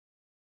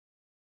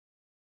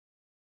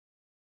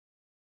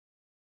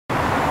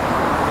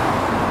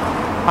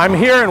I'm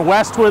here in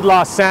Westwood,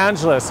 Los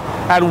Angeles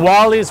at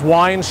Wally's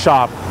Wine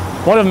Shop,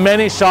 one of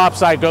many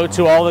shops I go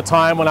to all the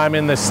time when I'm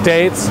in the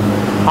States.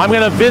 I'm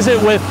going to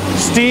visit with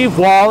Steve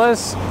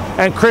Wallace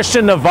and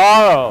Christian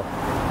Navarro,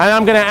 and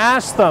I'm going to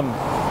ask them,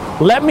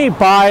 let me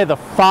buy the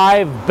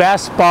 5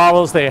 best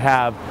bottles they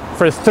have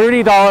for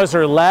 $30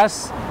 or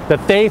less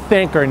that they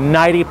think are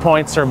 90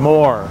 points or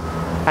more.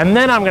 And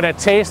then I'm going to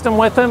taste them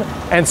with them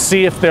and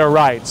see if they're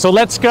right. So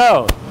let's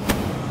go.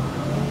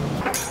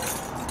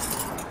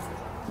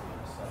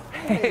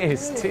 Hey,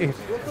 Steve.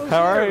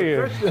 How are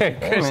you? Hey,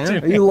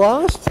 Christian. Are you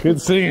lost?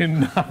 Good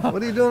seeing you.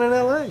 What are you doing in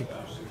LA?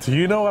 Do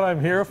you know what I'm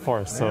here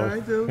for? So, Yeah, I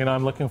do. You know,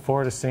 I'm looking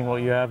forward to seeing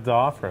what you have to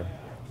offer.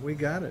 We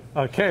got it.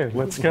 Okay,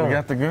 let's go. We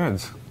got the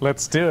goods.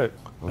 Let's do it.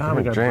 Okay,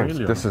 we got James,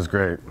 Brilliant. this is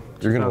great.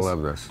 You're going to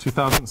love this.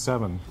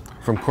 2007.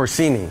 From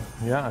Corsini.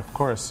 Yeah, of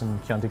course, in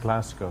Chianti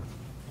Classico.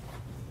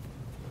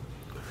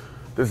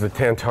 This is the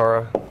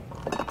Tantara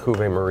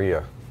Cuvée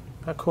Maria.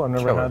 Oh, cool. I've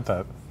never Chiller. had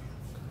that.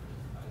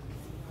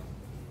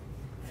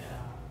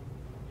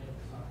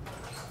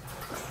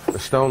 The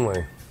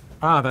Stoneleigh.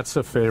 Ah, that's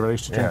a favorite. I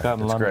used to drink Yeah, that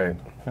in it's London.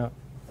 great. Yeah.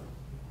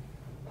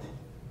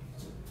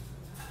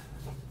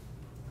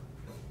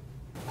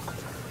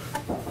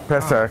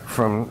 Pessac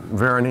from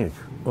Veronique.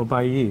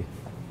 Aubailly.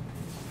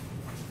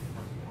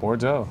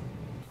 Bordeaux.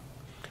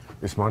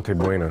 It's Monte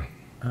Buena.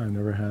 Oh, I've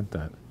never had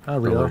that. Ah,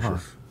 Rioja.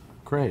 Delicious.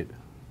 Great.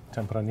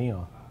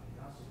 Tempranillo.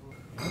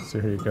 So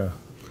here you go.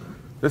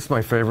 This is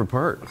my favorite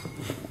part.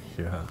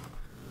 Yeah.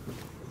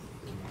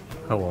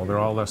 Oh well, they're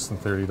all less than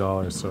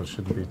 $30, so it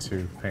shouldn't be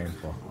too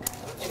painful.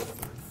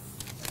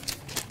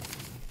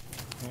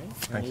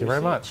 Thank you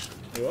very much.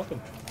 You're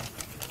welcome.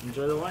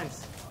 Enjoy the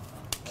wines.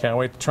 Can't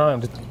wait to try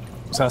them.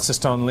 So that's the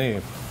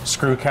Stoneleigh.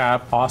 Screw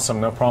cap,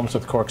 awesome. No problems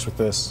with corks with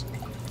this.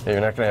 Yeah,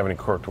 you're not going to have any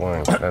corked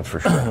wine, that's for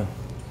sure.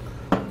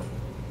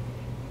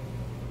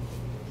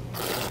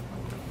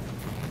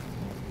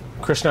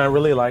 Krishna, I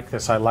really like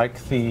this. I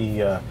like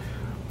the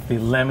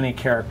lemony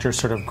character,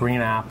 sort of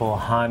green apple,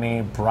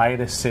 honey, bright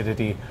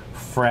acidity,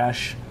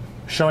 fresh,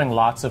 showing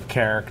lots of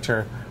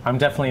character. I'm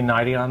definitely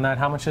 90 on that.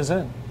 How much is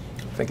it?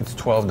 I think it's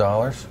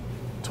 $12.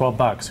 12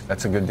 bucks.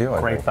 That's a good deal,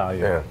 I Great think.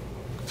 value. Yeah.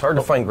 It's hard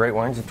to find great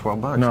wines at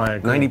 12 bucks. No, I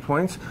agree. 90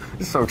 points?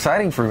 This is so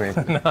exciting for me.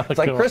 It's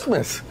like cool.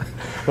 Christmas.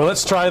 Well,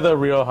 let's try the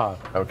Rioja.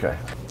 Okay.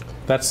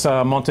 That's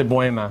Monte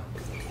Buena.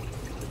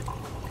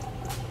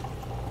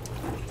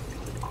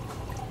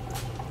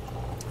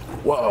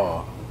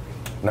 Whoa.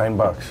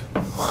 $9.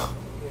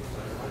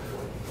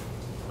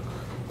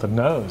 The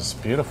nose,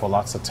 beautiful.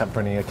 Lots of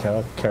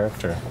Tempranillo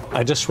character.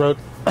 I just wrote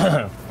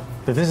that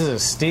this is a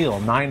steal.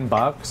 $9.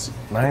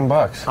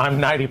 $9. I'm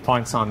 90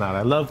 points on that.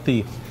 I love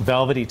the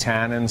velvety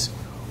tannins,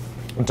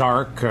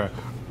 dark,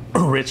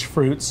 rich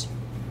fruits,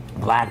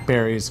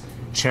 blackberries,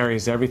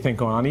 cherries, everything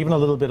going on. Even a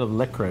little bit of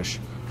licorice.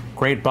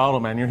 Great bottle,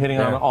 man. You're hitting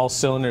on all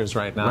cylinders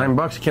right now.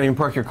 $9. You can't even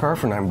park your car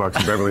for $9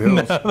 in Beverly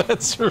Hills. No,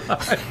 that's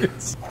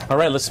right. All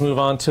right, let's move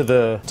on to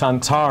the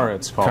Tantara,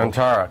 it's called.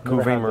 Tantara,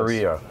 Never Cuvée had this.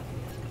 Maria.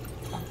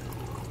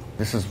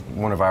 This is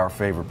one of our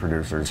favorite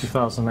producers.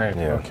 2008,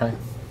 Yeah. okay.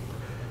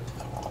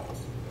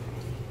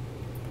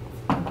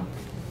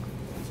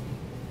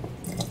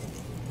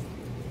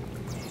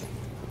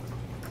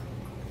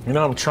 You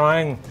know, I'm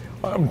trying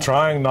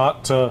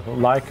not to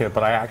like it,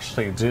 but I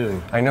actually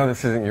do. I know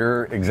this isn't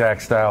your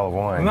exact style of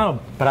wine. No,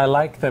 but I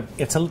like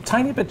it's a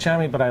tiny bit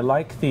jammy, but I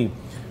like the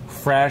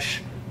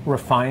fresh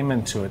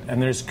refinement to it. And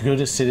there's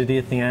good acidity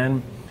at the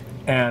end,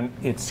 and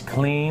it's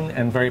clean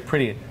and very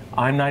pretty.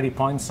 I'm 90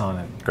 points on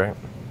it. Great.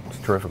 It's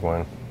a terrific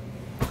wine.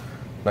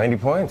 90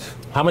 points.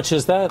 How much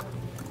is that?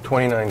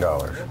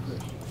 $29.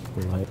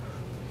 Right.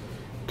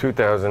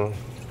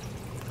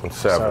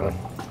 2007,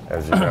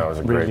 as you know, is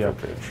a great Really,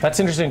 vintage. that's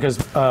interesting because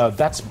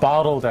that's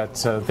bottled at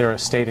their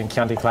estate in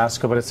Chianti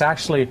Classico, but it's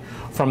actually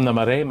from the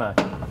Maremma,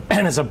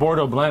 and it's a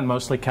Bordeaux blend,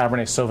 mostly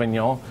Cabernet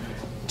Sauvignon.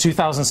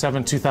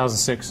 2007,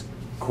 2006,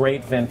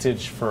 great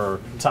vintage for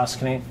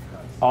Tuscany.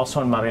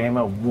 Also in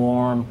Maremma,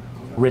 warm,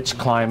 rich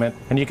climate,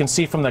 and you can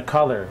see from the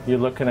color, you're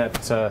looking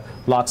at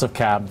lots of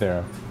cab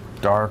there.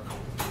 Dark.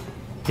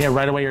 Yeah,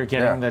 right away you're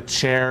getting the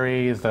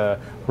cherry, the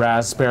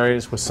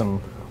raspberries with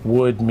some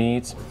wood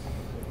meat.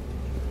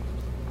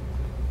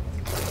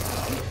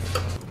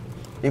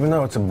 Even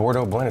though it's a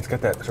Bordeaux blend, it's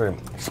got that sort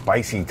of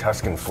spicy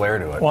Tuscan flair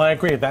to it. Well, I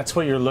agree. That's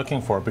what you're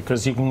looking for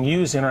because you can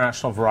use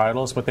international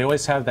varietals, but they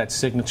always have that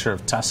signature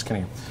of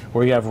Tuscany,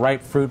 where you have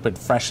ripe fruit but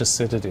fresh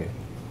acidity.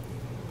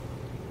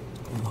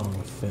 Long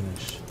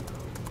finish.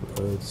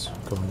 Roads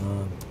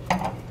going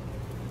on.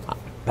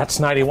 That's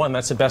 91.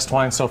 That's the best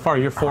wine so far.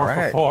 You're 4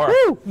 for 4.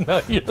 Woo!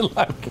 No, you're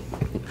lucky.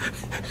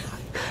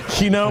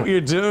 You know what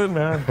you're doing,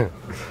 man.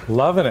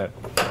 Loving it.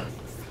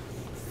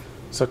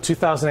 So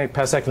 2008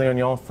 Pessac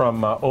Léognan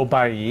from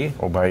Aubailly.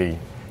 Aubailly.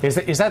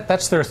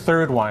 That's their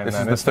third wine? This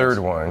then, is the third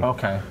wine.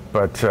 Okay.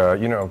 But,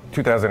 you know,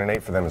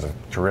 2008 for them is a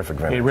terrific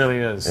vintage. It really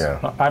is.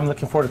 Yeah. I'm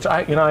looking forward to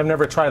I've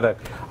never tried that.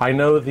 I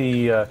know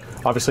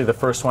obviously the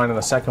first wine and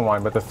the second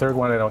wine, but the third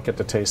one I don't get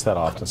to taste that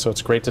often. So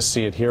it's great to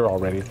see it here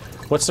already.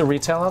 What's the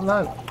retail on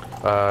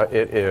that?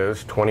 It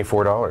is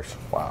 $24.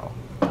 Wow.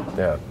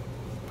 Yeah.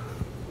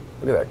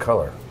 Look at that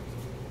color.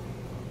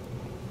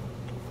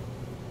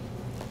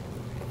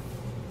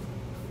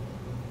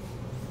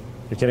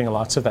 You're getting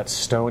lots of that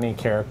stony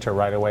character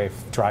right away,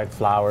 dried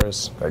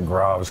flowers. That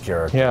Graves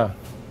character. Yeah.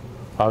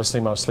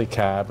 Obviously mostly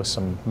Cab with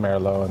some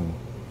Merlot and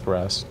the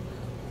rest.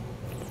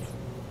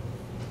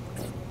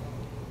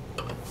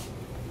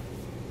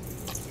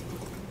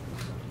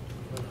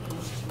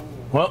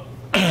 Well,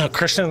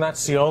 Christian,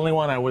 that's the only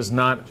one I was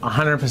not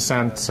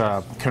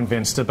 100%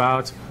 convinced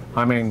about.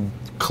 I mean,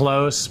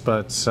 close,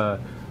 but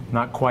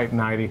not quite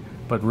 90,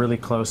 but really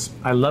close.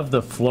 I love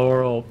the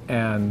floral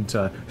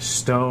and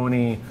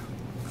stony,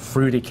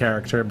 fruity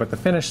character, but the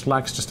finish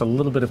lacks just a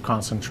little bit of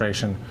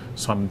concentration,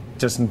 so I'm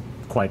doesn't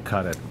quite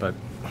cut it. But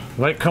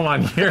wait, come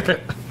on,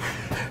 here.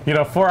 You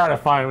know, 4 out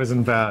of 5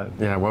 isn't bad.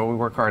 Yeah, well, we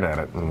work hard at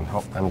it, and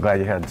I'm glad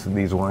you had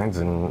these wines,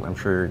 and I'm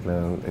sure you're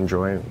going to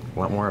enjoy a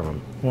lot more of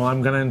them. Well,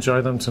 I'm going to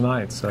enjoy them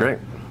tonight. So. Great.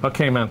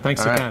 Okay, man.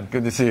 Thanks All right, again.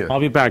 good to see you. I'll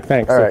be back.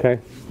 Thanks. All right. Okay.